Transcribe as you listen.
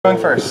Going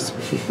first.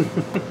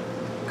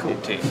 Cool.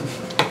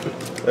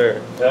 There.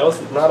 That was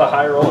not a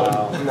high roll.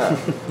 Wow. No.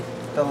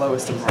 The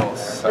lowest of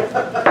rolls.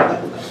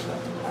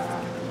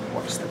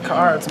 Watch the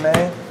cards,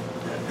 man.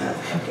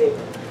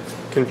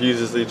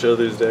 Confuses each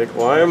other's deck.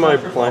 Why am I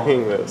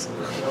playing this?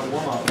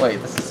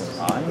 Wait, this is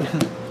mine?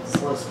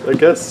 I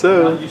guess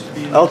so.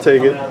 I'll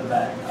take it.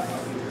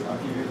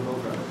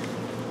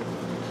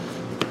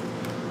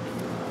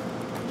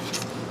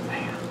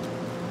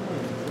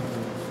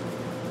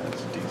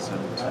 That's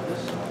decent.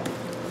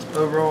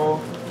 Low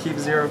roll, keep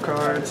 0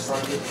 cards.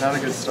 Not a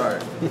good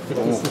start.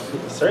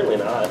 Certainly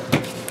not.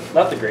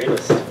 Not the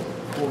greatest.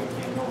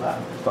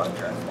 Fun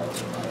Dragon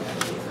Balls.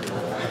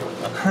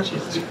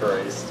 Jesus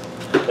Christ.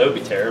 That would be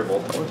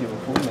terrible. I told you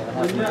before, man. I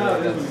have to do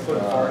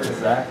against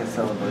Zach at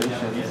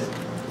Celebrations.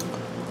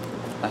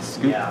 I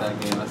scooped that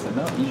game. I said,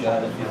 no, you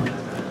got it.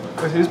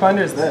 Wait, whose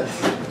binder is this?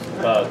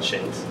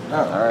 Chains. Oh.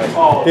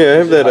 Alright. Yeah, I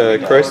have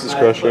that Crisis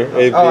Crusher.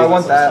 Oh, I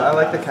want that. I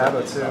like the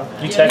Cabo too.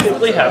 You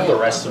technically have the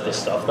rest of the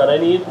stuff that I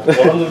need.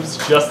 One of them's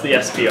just the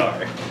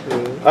SPR.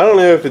 I don't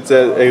know if it's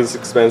as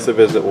expensive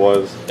as it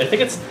was. I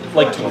think it's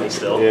like 20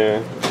 still.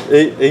 Yeah.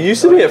 It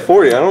used to be at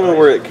 40. I don't know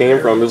where it came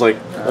from. It was like,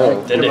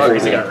 oh. Didn't it?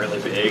 Because it got really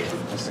big.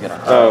 This is gonna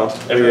hurt. Oh,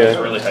 everyone's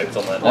really hyped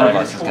on that. One of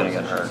us is gonna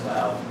get hurt.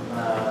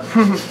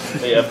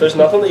 Yeah, if there's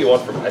nothing that you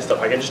want for my stuff,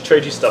 I can just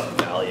trade you stuff of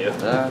value.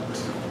 That.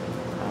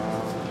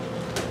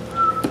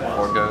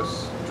 4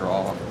 ghosts.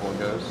 Draw 4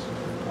 ghosts.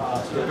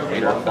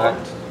 Hater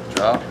effect.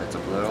 Drop. It's a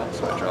blue,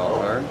 so I draw a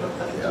card.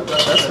 Yeah,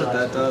 that's what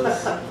that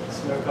does.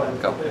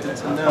 Go.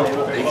 No.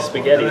 Big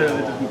spaghetti.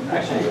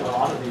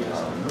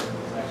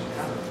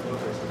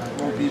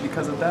 Won't be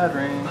because of that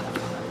rain.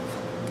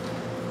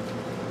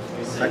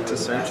 Effect to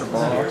search a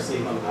ball. Oof.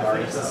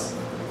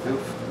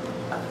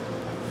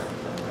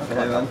 Okay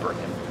then. I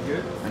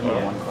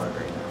need 1 card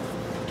right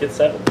now. Get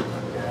 7.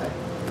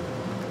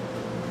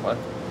 What?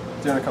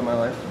 Do you want to cut my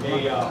life?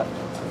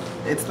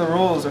 It's the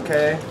rules,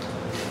 okay?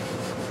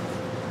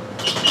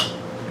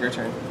 Your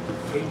turn.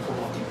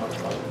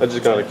 I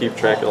just gotta keep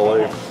track of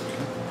life.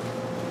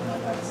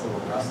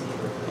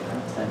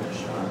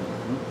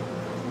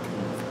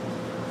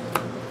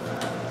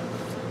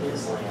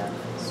 It's a.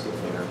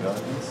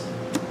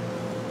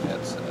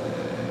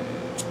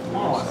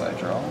 So I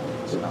draw.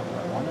 It's not what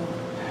I wanted.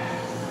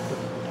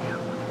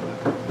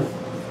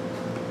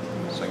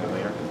 Second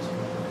later.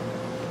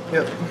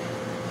 Yep.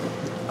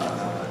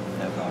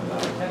 Never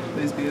mind.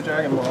 Please be a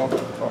Dragon Ball.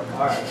 Fuck.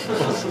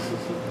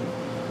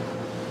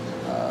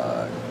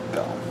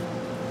 Go.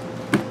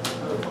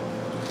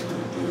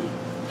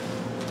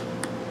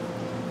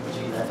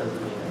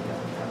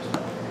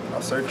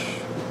 I'll search.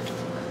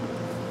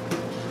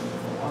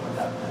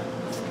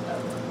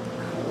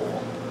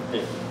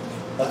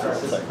 That's our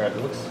set card. It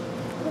looks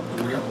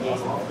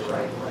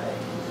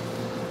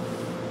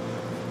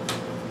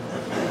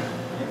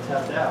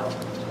tapped out.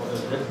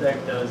 This deck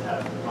does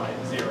have my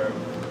zero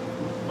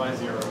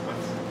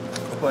points.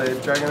 Play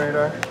Dragon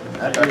Radar.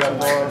 Add Dragon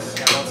Balls.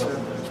 Zamasu.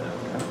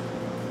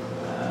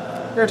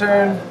 Your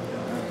turn.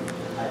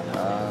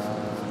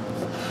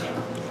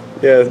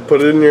 yeah,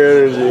 put it in your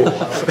energy.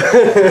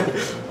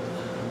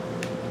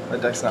 My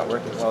deck's not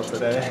working well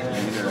today.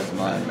 Neither is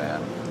mine,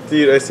 man.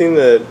 Dude, I seen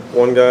that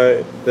one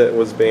guy that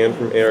was banned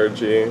from ARG.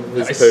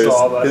 His I post,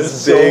 saw that. his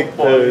It's big so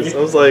funny. post. I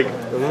was like,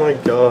 oh my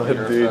god,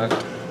 Hater dude.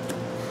 effect.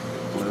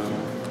 Blue.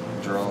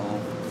 Draw.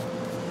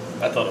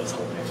 I thought it was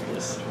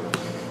hilarious.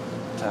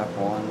 Tap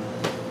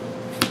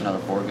 1. Another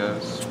 4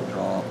 ghosts.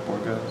 Draw 4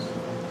 ghosts.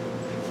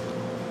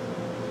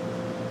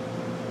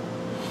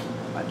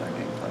 My deck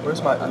ain't playing.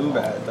 Where's my oob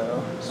at,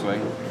 though?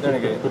 Swing.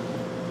 Renegade. It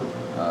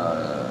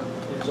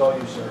is all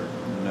you, sir.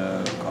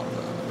 No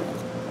combo.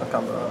 I'll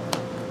combo up.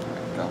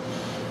 Alright, go.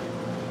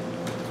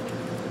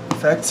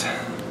 Effect.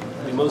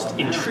 The most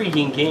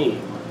intriguing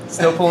game.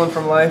 Still pulling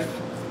from life.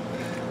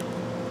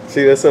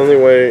 See, that's the only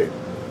way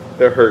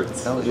that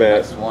hurts, That was your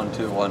Matt. next 1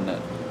 too, wasn't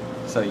it?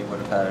 So you would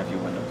have had it if you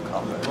went up the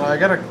combo. Well, I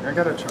gotta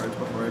charge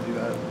before I do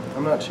that.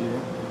 I'm not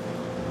cheating.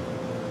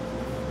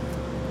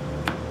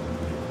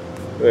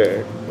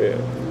 There, yeah.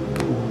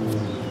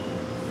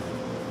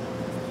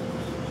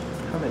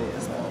 How many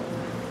is that?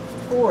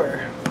 4.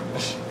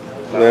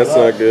 That's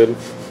not good. We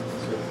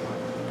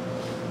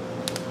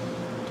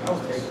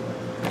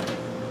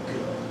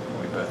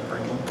both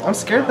breaking. I'm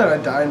scared that I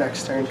die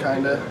next turn,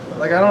 kinda.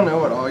 Like, I don't know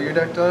what all your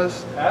deck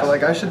does, but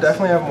like, I should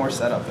definitely have more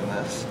setup in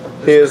this.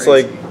 He is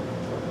like,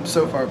 I'm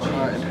so far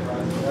behind.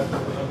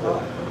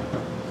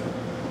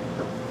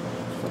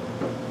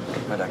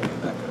 My deck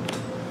ain't that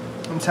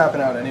good. I'm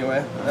tapping out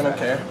anyway. I don't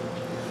care.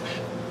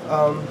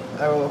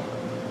 I will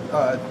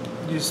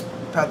use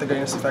Path of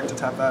Greatness effect to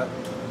tap that,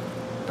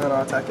 and then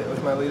I'll attack it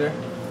with my leader.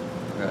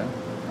 Okay.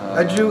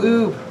 I drew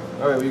oob.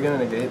 Oh wait, were you gonna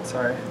negate?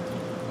 Sorry.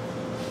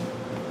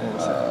 I didn't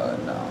say.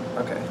 No.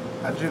 Okay.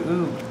 I drew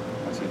oob.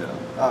 What's he doing?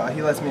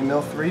 He lets me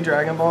mill 3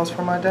 Dragon Balls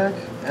from my deck,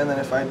 and then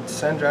if I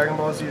send Dragon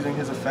Balls using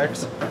his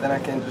effects, then I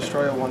can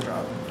destroy a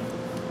 1-drop.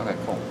 Okay,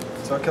 cool.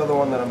 So I'll kill the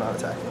one that I'm not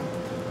attacking.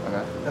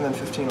 Okay. And then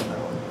 15 on that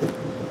one.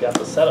 got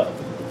the setup.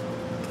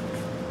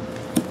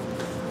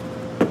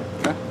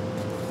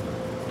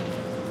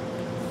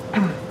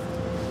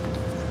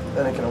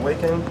 make an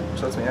awaken,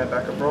 which lets me add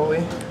back a Broly.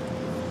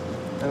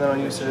 And then I'll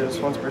use his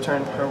once per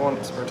turn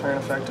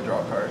effect to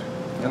draw a card.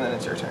 And then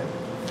it's your turn.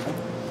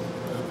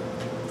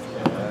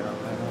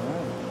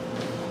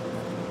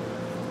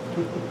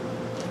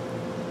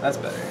 That's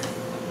better.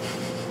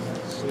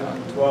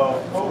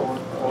 12. Oh,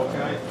 well,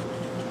 can I?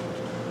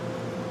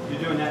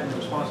 You're doing that in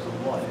response to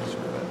what?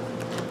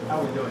 How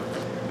are we doing this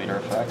here? Meter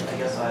effect. I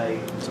guess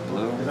It's a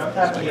blue. Because I'm So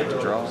tapping I get to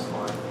it draw. So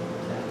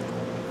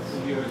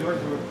you're doing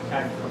it through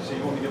so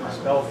you want me to do my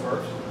spell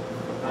first?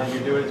 And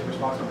you're doing it in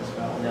response to my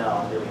spell? No,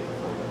 I'm doing it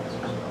before you answer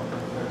spell.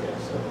 Okay,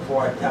 so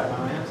before I tap my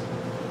lands?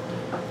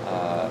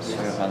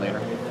 Swing with my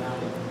leader.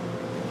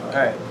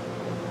 Alright.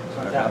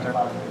 So I'm tapping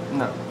 5.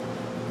 No.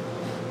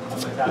 I'm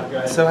gonna tap, go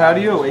ahead. So how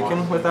do you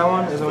awaken with that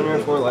one? Is it when you're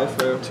at 4 life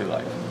or? 2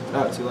 life.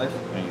 Oh, 2 life.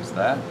 I'm gonna use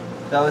that.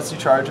 That lets you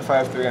charge if I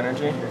have 3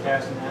 energy. You're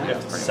casting that? You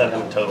have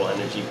 7 total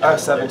energy. Oh,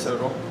 7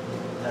 total.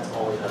 That's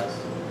all it does.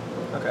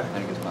 Okay.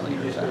 And it gets my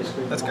leader attack.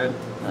 That's good.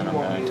 And I'm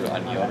going to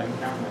unyielding.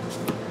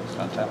 So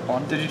untap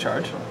 1. Did you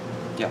charge?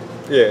 Yeah.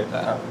 Yeah.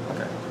 That. Oh,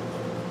 okay.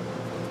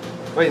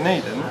 Wait, no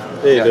you didn't.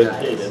 Yeah, you did.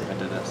 I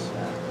did this.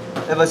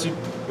 Unless you...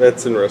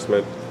 That's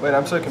enrustment. Wait,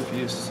 I'm so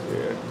confused.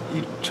 Yeah.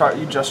 You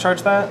just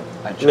charge that?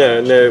 I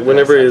No, charged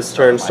whenever this his at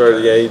turn my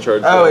started, yeah, he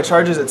charged. Oh, it. it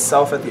charges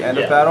itself at the end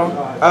Yeah. of battle?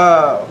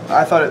 Oh,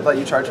 I thought it let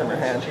you charge from your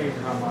hand. Changing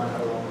my mind,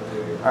 how I want to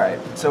do it. Alright,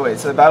 so wait,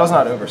 so the battle's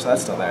not over, so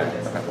that's still there.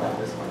 I'm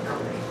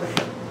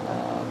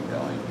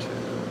going to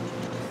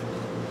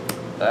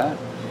that.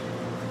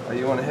 Oh,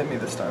 you want to hit me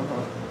this time,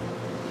 huh?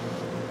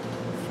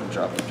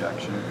 Drop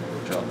ejection.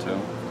 Draw 2.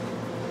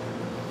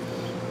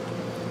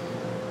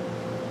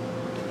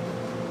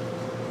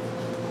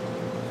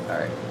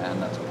 Alright,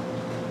 and that's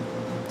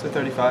one. So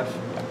 35?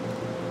 Yeah.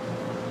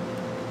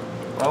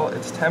 Well,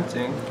 it's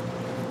tempting,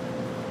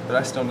 but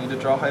I still need to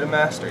draw Height of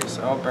Mastery,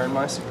 so I'll burn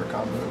my super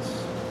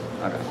combos.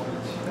 Okay.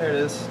 There it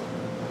is.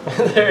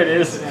 There it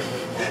is.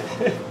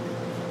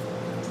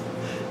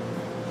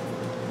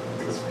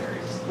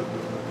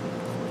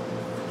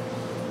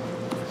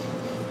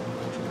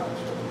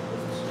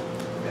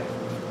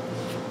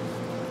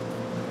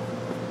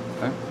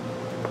 Okay.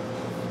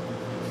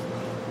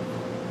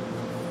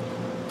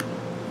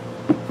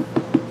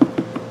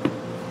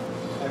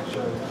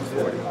 Actually, I'm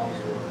doing it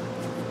also.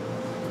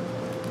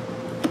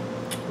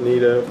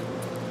 Neato.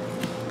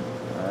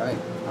 Alright.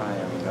 I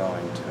am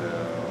going to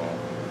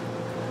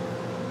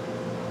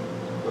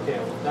Okay,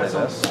 well, that's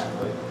on the stack,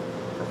 right?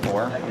 for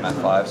 4. I'm at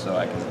 5, so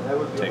I can That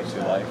would be take on the 2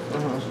 stack. life.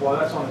 Well,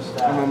 that's on the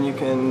stack. And then you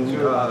can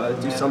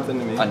do something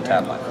to me.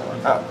 Untap my 4.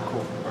 Oh,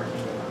 cool.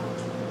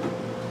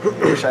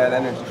 Wish I had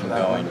energy for I'm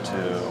that going one.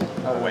 to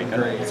awaken.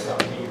 Great.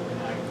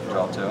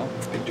 Draw 2.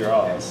 Big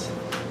draws.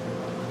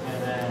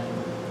 And then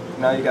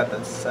Now you got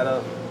the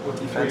setup, with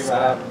the defense 3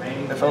 setup.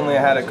 remaining. If only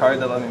I had a card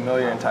that let me mill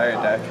your entire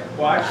deck.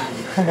 Well,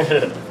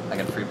 actually, I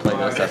can free play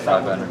this at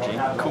 5 energy.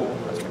 Cool.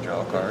 Let's me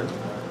draw a card.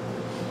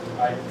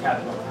 I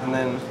tapped it. And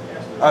then,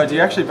 oh, do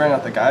you actually bring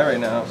out the guy right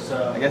now?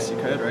 So- I guess you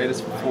could, right?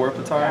 It's 4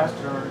 Platara. Last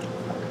turn,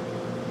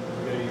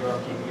 you're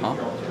up, you can Huh?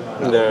 draw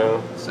 2.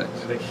 No. 6. I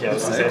think, yeah, I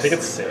was gonna say, I think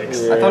it's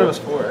 6. I thought it was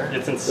 4.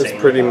 It's insane. Uh, Uh, uh,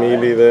 It's pretty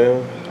meaty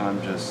though.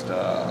 I'm just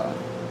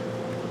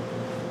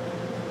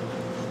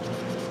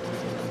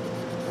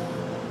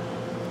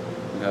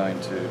going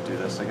to do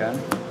this again.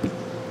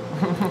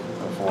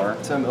 Before.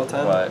 So mill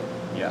 10? But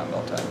yeah,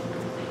 mill 10.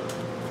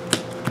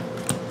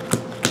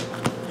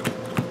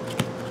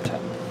 10.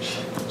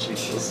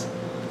 Jesus.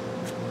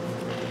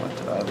 What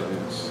did I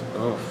lose?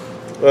 Oof.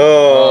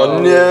 Oh,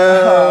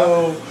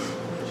 no!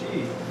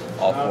 Gee.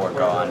 All Now 4 it's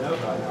where I gone. know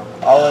by now.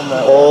 All in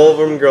the... All of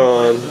them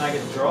gone. Then I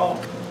get to draw.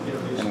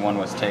 And 1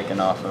 was taken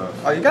off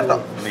of. Oh, you got the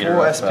Leader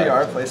full effect.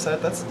 SPR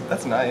playset?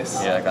 That's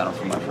nice. Yeah, I got them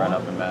from my friend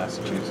up in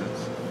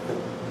Massachusetts.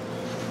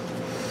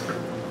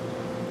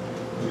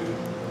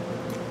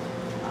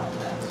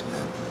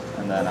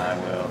 And then I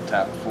will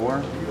tap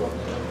 4 for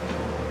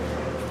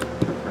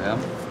him.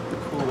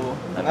 Cool.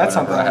 And And that's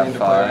something whenever I I need to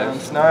have play 5. around.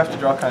 So now I have to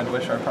draw Kind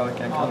Wish, or I probably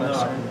can't kill Oh, next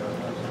no. turn.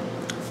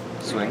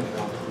 Swing.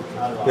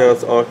 Now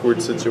it's an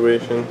awkward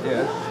situation.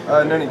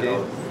 Yeah. No negate.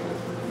 No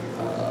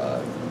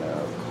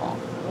comp.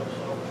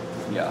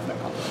 Yeah, no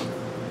comp.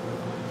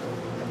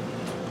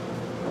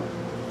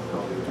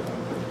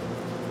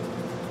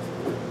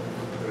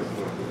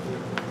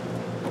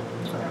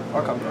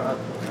 I'll come for that.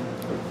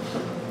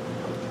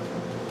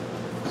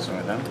 Swing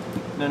with him.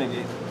 No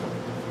negate.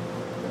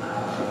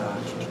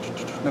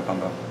 No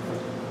combo.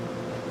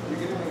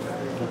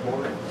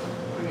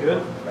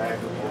 Good.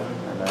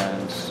 And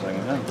then swing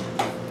with him.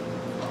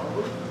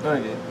 No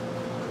negate.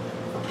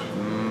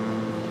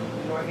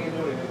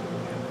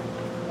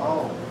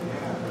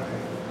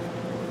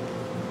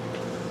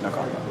 No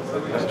combo.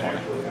 That's 20.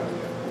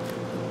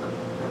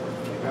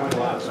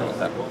 Swing with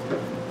him.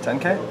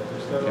 10k?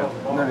 Yeah.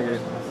 No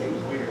negate.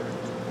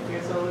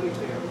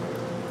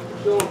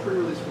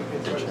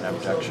 Ditch and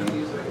objection.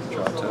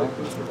 Draw 2.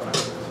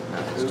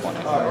 That's 20.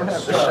 Oh, I don't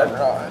have the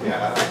Shenron.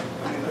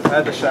 If I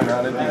had the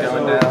Shenron, it'd be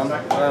going down.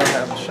 But I don't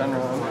have the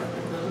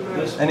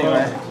Shenron.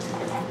 Anyway.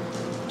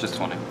 Just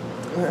 20.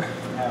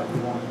 Have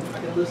one.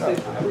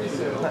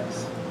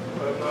 Nice.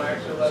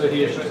 So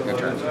he is just Good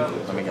turn.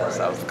 Let me guess,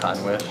 that was the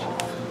kind wish.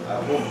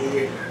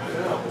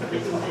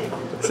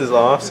 This is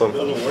awesome.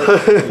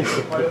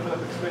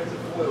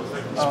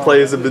 Just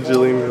play as a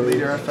bajillion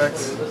Leader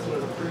effects.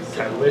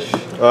 kind of wish.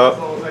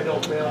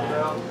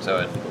 So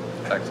it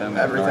affects him.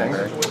 Everything.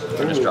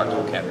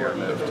 Indestructible can't be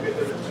removed.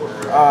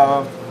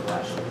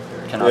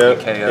 Cannot Yep,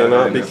 be KO'd.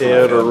 cannot be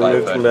KO'd or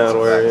removed from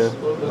battle area.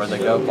 Where they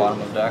go,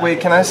 bottom of deck. Wait,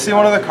 can I see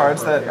one of the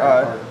cards that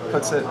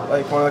puts it,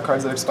 like one of the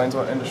cards that explains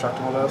what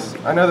indestructible does?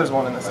 I know there's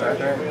one in this deck,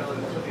 right?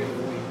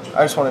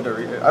 I just wanted to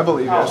read it. I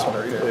believe you, I just want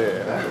to read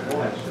it.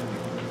 Yeah.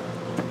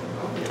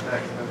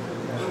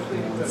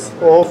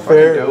 All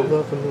fair.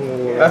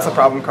 That's a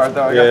problem card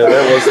though. I Yeah, got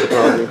that was the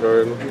problem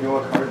card. You know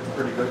what card's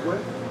pretty good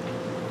with?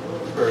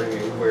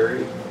 Very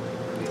wary.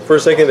 For a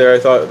second there, I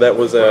thought that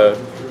was a.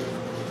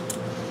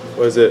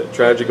 Was it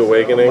Tragic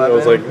Awakening? 11. I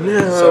was like, no,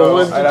 So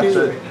what'd I'd you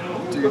have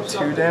do? to do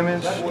 2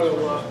 damage.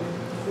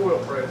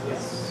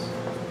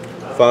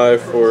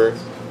 5 for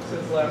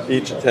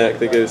each attack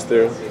that goes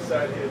through. Old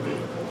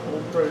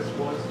price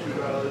was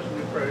 $2,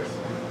 new price.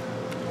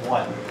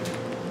 What?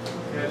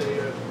 Had a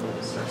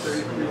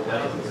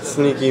 33,000.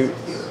 Sneaky.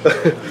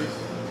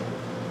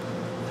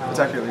 It's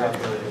actually good.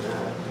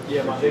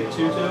 Yeah, my big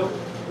 2-2.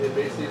 They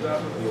basically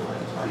got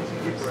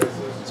PCG prices.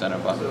 Center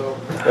button. So,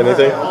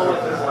 Anything? If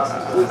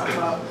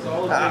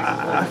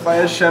I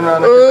had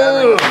Shenron, I could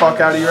battery the fuck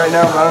out of you right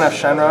now, but I don't have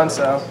Shenron,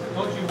 so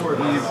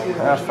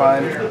that's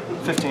fine.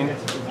 15.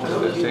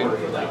 15.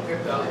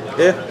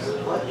 Yeah.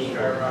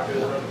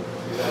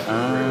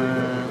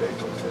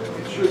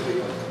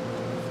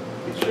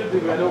 it should be,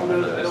 but I don't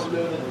know that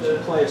the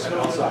Play a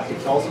spell slot. He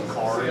calls them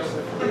cards.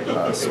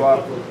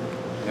 Swap.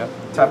 Yep.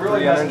 Tap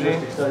 3 energy.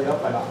 Set you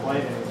up by not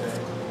playing anything.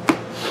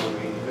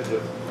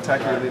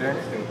 Attack your leader.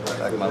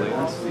 Attack my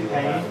leaders.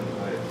 Pain.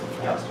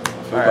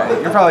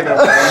 Alright, you're probably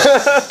gonna win.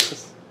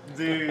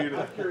 Dude.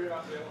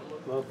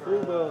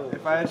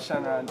 If I had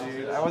Shenron,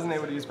 dude, I wasn't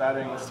able to use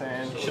battering this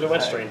turn. Should have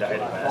went straight into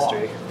Hiding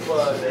Mastery.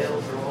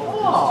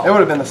 It would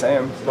have been the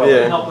same.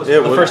 Yeah.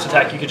 The first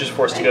attack you could just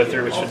force to go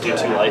through, which would do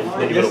 2 life.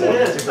 Then you would have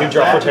won. You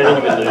draw for turn and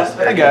you would lose.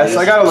 I guess.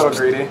 I got a little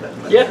greedy.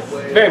 Yeah,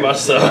 very much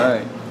so.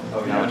 Alright.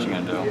 Now what you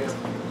gonna do?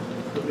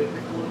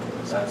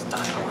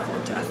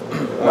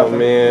 Oh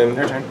man.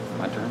 Your turn.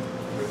 My turn.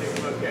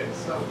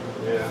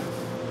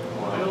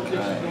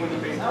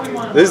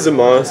 This is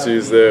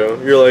Zamasu though.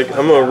 You're like,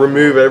 I'm gonna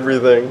remove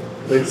everything.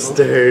 They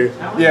stay.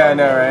 Yeah, I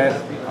know, right?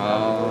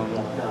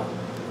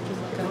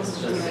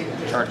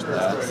 Charge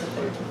that.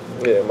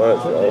 Yeah, might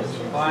as well.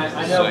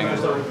 Swing.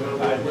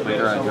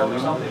 Leader on your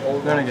leader.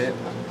 No negate.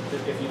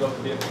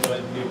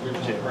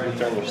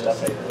 Return your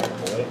stuff at your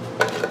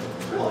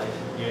boy.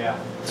 Yeah.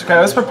 It's okay,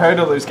 I was prepared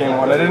to lose game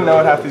 1. I didn't know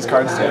what half these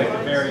cards did.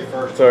 Very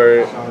first.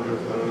 Sorry.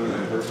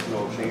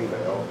 Personal chain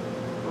veil.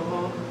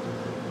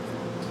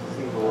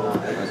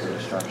 That's a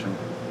destruction.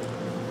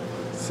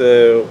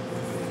 So,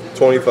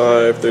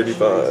 25,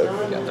 35.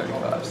 Yeah,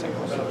 35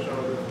 singles.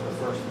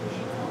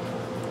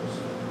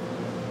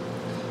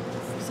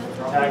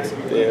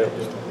 Yeah.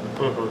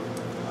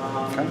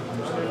 Okay.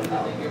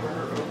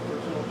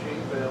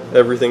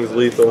 Everything's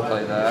lethal.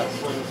 Play that.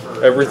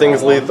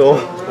 Everything's lethal.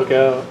 Look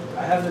out. I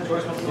have the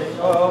choice.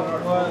 Oh,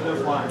 they're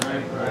flying,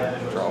 right?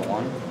 Yeah. Draw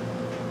 1.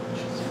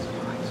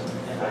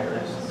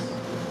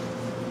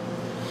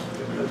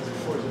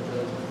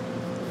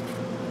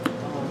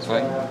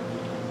 Swing.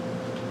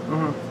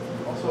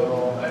 Also,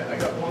 I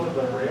got one of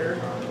the rare.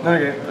 No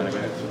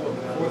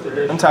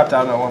negate. I'm tapped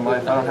out on 1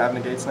 life. I don't have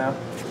negates now.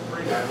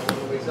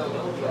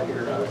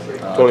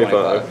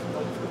 25.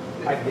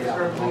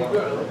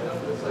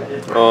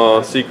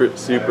 Oh, secret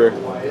super. 7,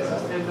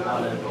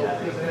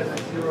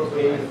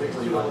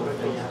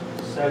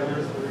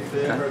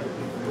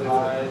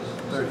 5,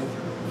 30.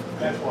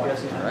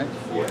 Alright.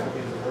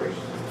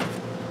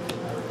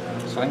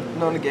 Swing.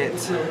 No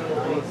negates. Get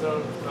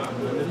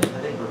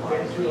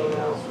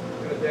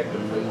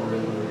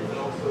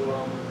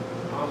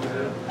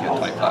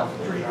 25.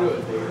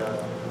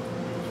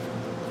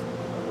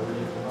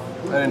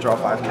 I didn't draw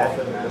 5k.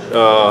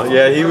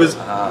 Yeah, he was.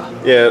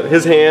 Yeah,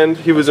 his hand.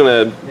 He was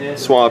gonna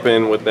swap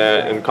in with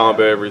that and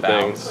combo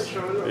everything. Bounce.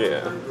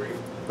 Yeah.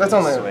 That's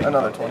only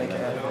another 20k.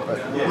 But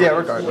yeah,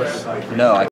 regardless. No, I